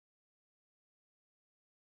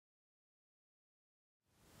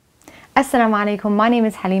Assalamu alaikum, my name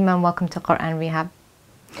is Halimah and welcome to Quran Rehab.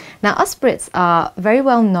 Now, us Brits are very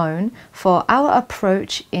well known for our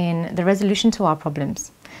approach in the resolution to our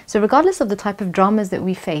problems. So regardless of the type of dramas that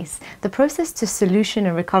we face, the process to solution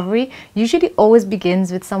and recovery usually always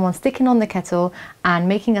begins with someone sticking on the kettle and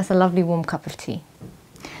making us a lovely warm cup of tea.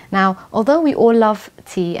 Now, although we all love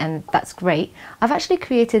tea and that's great, I've actually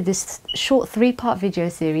created this short 3-part video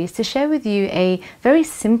series to share with you a very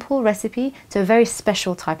simple recipe to a very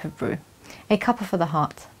special type of brew, a cuppa for the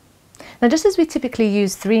heart. Now, just as we typically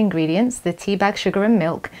use 3 ingredients, the tea bag, sugar and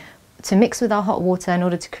milk, to mix with our hot water in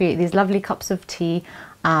order to create these lovely cups of tea,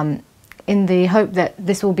 in the hope that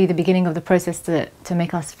this will be the beginning of the process to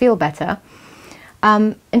make us feel better.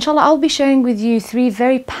 Inshallah, I'll be sharing with you 3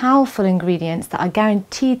 very powerful ingredients that are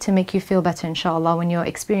guaranteed to make you feel better, inshallah, when you're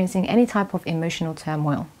experiencing any type of emotional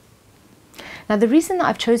turmoil. Now, the reason that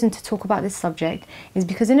I've chosen to talk about this subject is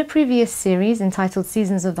because in a previous series entitled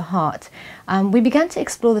Seasons of the Heart, we began to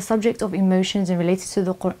explore the subject of emotions in relation to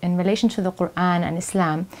the Quran and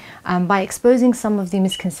Islam by exposing some of the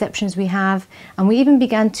misconceptions we have, and we even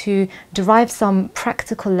began to derive some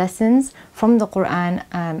practical lessons from the Quran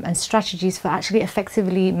and strategies for actually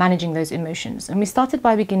effectively managing those emotions. And we started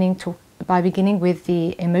by beginning with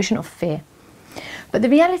the emotion of fear. But the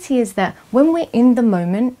reality is that when we're in the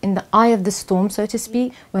moment, in the eye of the storm, so to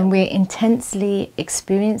speak, when we're intensely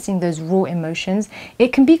experiencing those raw emotions,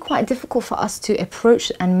 it can be quite difficult for us to approach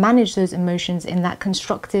and manage those emotions in that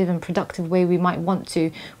constructive and productive way we might want to,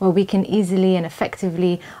 where we can easily and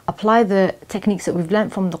effectively apply the techniques that we've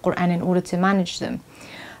learned from the Quran in order to manage them.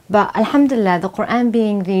 But alhamdulillah, the Quran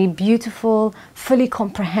being the beautiful, fully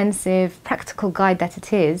comprehensive, practical guide that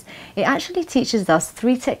it is, it actually teaches us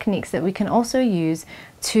 3 techniques that we can also use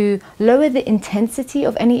to lower the intensity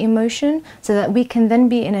of any emotion so that we can then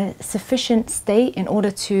be in a sufficient state in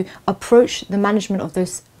order to approach the management of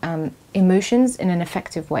those emotions in an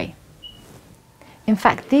effective way. In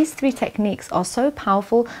fact, these 3 techniques are so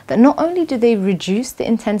powerful that not only do they reduce the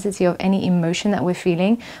intensity of any emotion that we're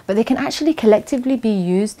feeling, but they can actually collectively be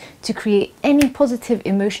used to create any positive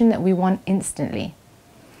emotion that we want instantly.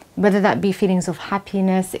 Whether that be feelings of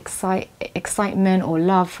happiness, excitement or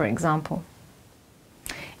love, for example.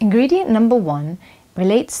 Ingredient number 1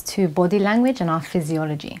 relates to body language and our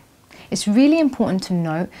physiology. It's really important to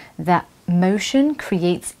note that motion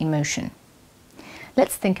creates emotion.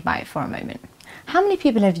 Let's think about it for a moment. How many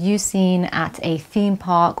people have you seen at a theme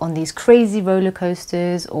park on these crazy roller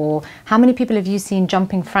coasters, or how many people have you seen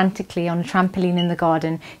jumping frantically on a trampoline in the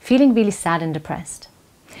garden, feeling really sad and depressed?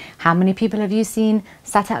 How many people have you seen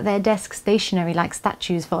sat at their desks stationary like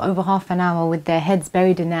statues for over half an hour with their heads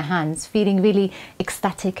buried in their hands, feeling really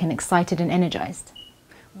ecstatic and excited and energized?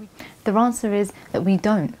 The answer is that we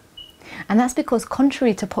don't. And that's because,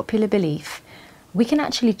 contrary to popular belief, we can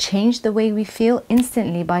actually change the way we feel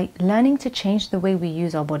instantly by learning to change the way we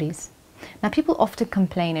use our bodies. Now, people often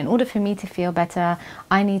complain, in order for me to feel better,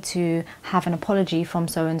 I need to have an apology from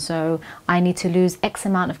so-and-so, I need to lose X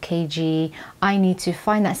amount of kg, I need to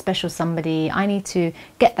find that special somebody, I need to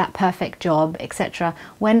get that perfect job, etc.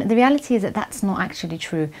 When the reality is that that's not actually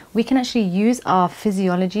true. We can actually use our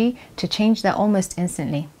physiology to change that almost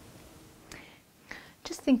instantly.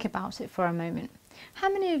 Just think about it for a moment. How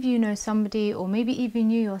many of you know somebody, or maybe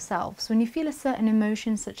even you yourselves, when you feel a certain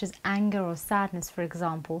emotion such as anger or sadness, for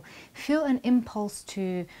example, feel an impulse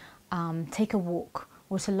to take a walk,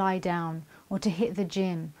 or to lie down, or to hit the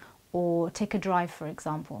gym, or take a drive, for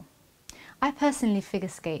example? I personally figure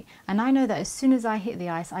skate, and I know that as soon as I hit the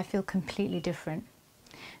ice, I feel completely different.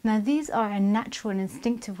 Now, these are a natural and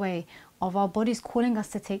instinctive way of our bodies calling us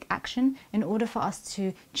to take action in order for us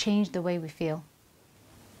to change the way we feel.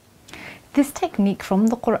 This technique from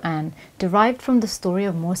the Quran, derived from the story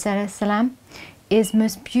of Musa alayhi salam, is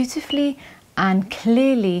most beautifully and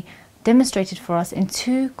clearly demonstrated for us in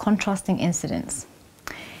 2 contrasting incidents.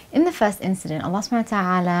 In the first incident, Allah subhanahu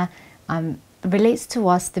wa ta'ala relates to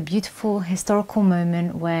us the beautiful historical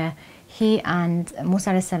moment where he and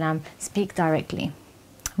Musa alayhi salam speak directly.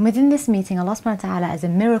 And within this meeting, Allah subhanahu wa ta'ala, as a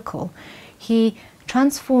miracle, he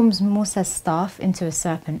transforms Musa's staff into a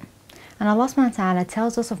serpent. And Allah subhanahu wa ta'ala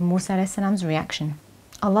tells us of Musa alayhi salam's reaction.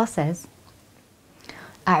 Allah says,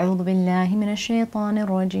 أعوذ بالله من الشيطان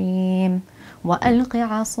الرجيم وألق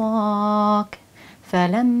عصاك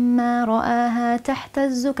فلما رآها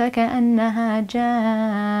تهتز كأنها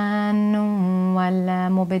جان ولا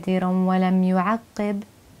مبدرا ولم يعقب.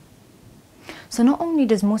 So not only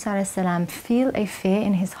does Musa alayhi salam feel a fear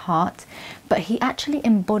in his heart, but he actually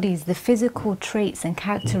embodies the physical traits and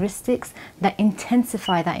characteristics that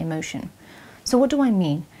intensify that emotion. So what do I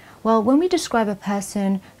mean? Well, when we describe a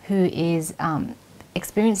person who is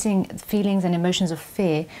experiencing feelings and emotions of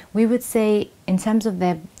fear, we would say in terms of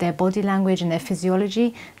their body language and their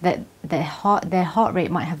physiology that their heart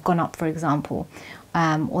rate might have gone up, for example,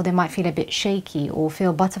 or they might feel a bit shaky or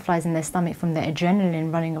feel butterflies in their stomach from the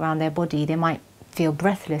adrenaline running around their body. They might feel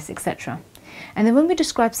breathless, etc. And then when we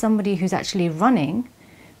describe somebody who's actually running,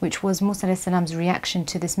 which was Musa alayhi salam's reaction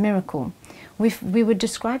to this miracle, we would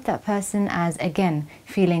describe that person as, again,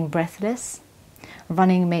 feeling breathless.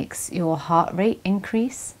 Running makes your heart rate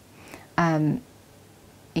increase.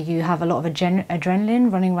 You have a lot of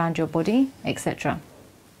adrenaline running around your body, etc.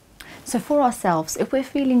 So for ourselves, if we're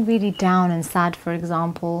feeling really down and sad, for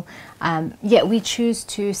example, yet we choose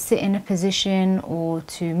to sit in a position or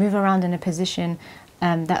to move around in a position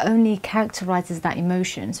that only characterizes that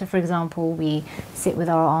emotion. So for example, we sit with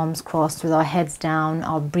our arms crossed, with our heads down,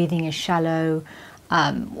 our breathing is shallow,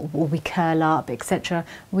 or we curl up, etc.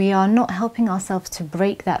 We are not helping ourselves to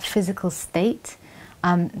break that physical state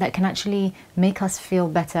that can actually make us feel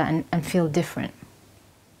better and feel different.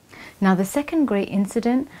 Now, the second great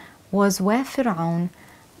incident was where Fir'aun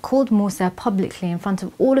called Musa publicly in front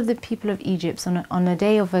of all of the people of Egypt on a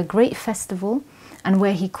day of a great festival, and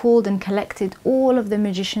where he called and collected all of the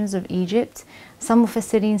magicians of Egypt. Some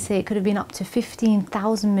Mufassirin say it could have been up to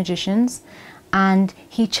 15,000 magicians, and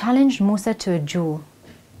he challenged Musa to a duel.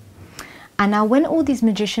 And now when all these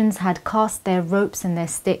magicians had cast their ropes and their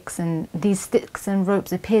sticks, and these sticks and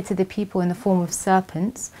ropes appeared to the people in the form of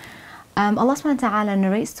serpents, Allah subhanahu wa ta'ala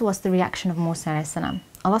narrates to us the reaction of Musa alayhi salam.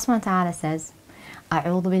 Allah subhanahu wa ta'ala says,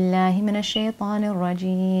 أعوذ بالله من الشيطان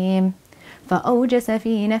الرجيم فأوجس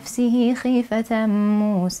في نفسه خيفة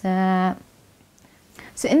موسى.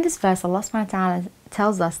 So in this verse, Allah subhanahu wa ta'ala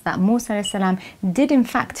tells us that Musa alayhi salam did in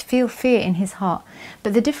fact feel fear in his heart.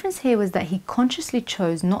 But the difference here was that he consciously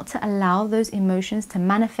chose not to allow those emotions to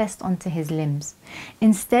manifest onto his limbs.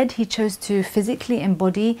 Instead, he chose to physically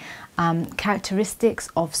embody characteristics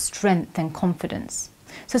of strength and confidence.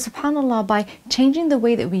 So subhanAllah, by changing the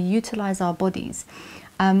way that we utilize our bodies,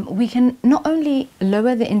 we can not only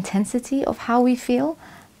lower the intensity of how we feel,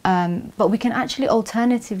 but we can actually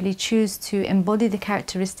alternatively choose to embody the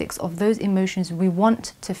characteristics of those emotions we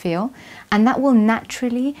want to feel, and that will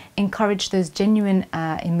naturally encourage those genuine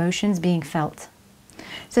emotions being felt.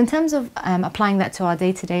 So in terms of applying that to our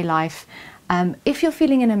day-to-day life, if you're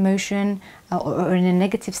feeling an emotion or in a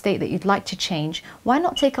negative state that you'd like to change, why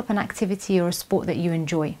not take up an activity or a sport that you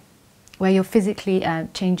enjoy, where you're physically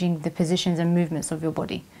changing the positions and movements of your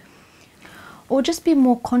body? Or just be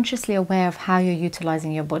more consciously aware of how you're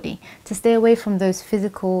utilizing your body, to stay away from those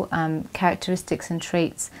physical characteristics and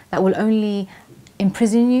traits that will only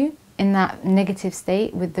imprison you in that negative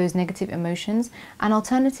state with those negative emotions, and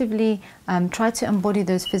alternatively try to embody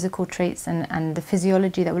those physical traits and the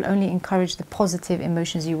physiology that will only encourage the positive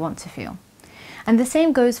emotions you want to feel. And the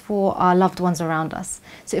same goes for our loved ones around us.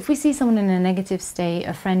 So if we see someone in a negative state,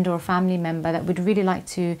 a friend or a family member that we'd really like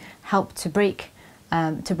to help to break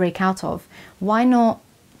out of, why not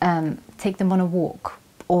take them on a walk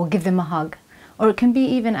or give them a hug? Or it can be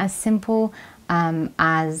even as simple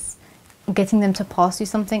as getting them to pass you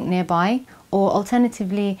something nearby, or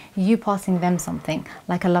alternatively you passing them something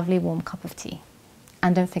like a lovely warm cup of tea.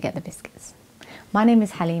 And don't forget the biscuits. My name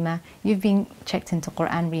is Halimah. You've been checked into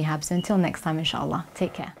Quran Rehab. So until next time, inshallah,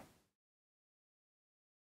 take care.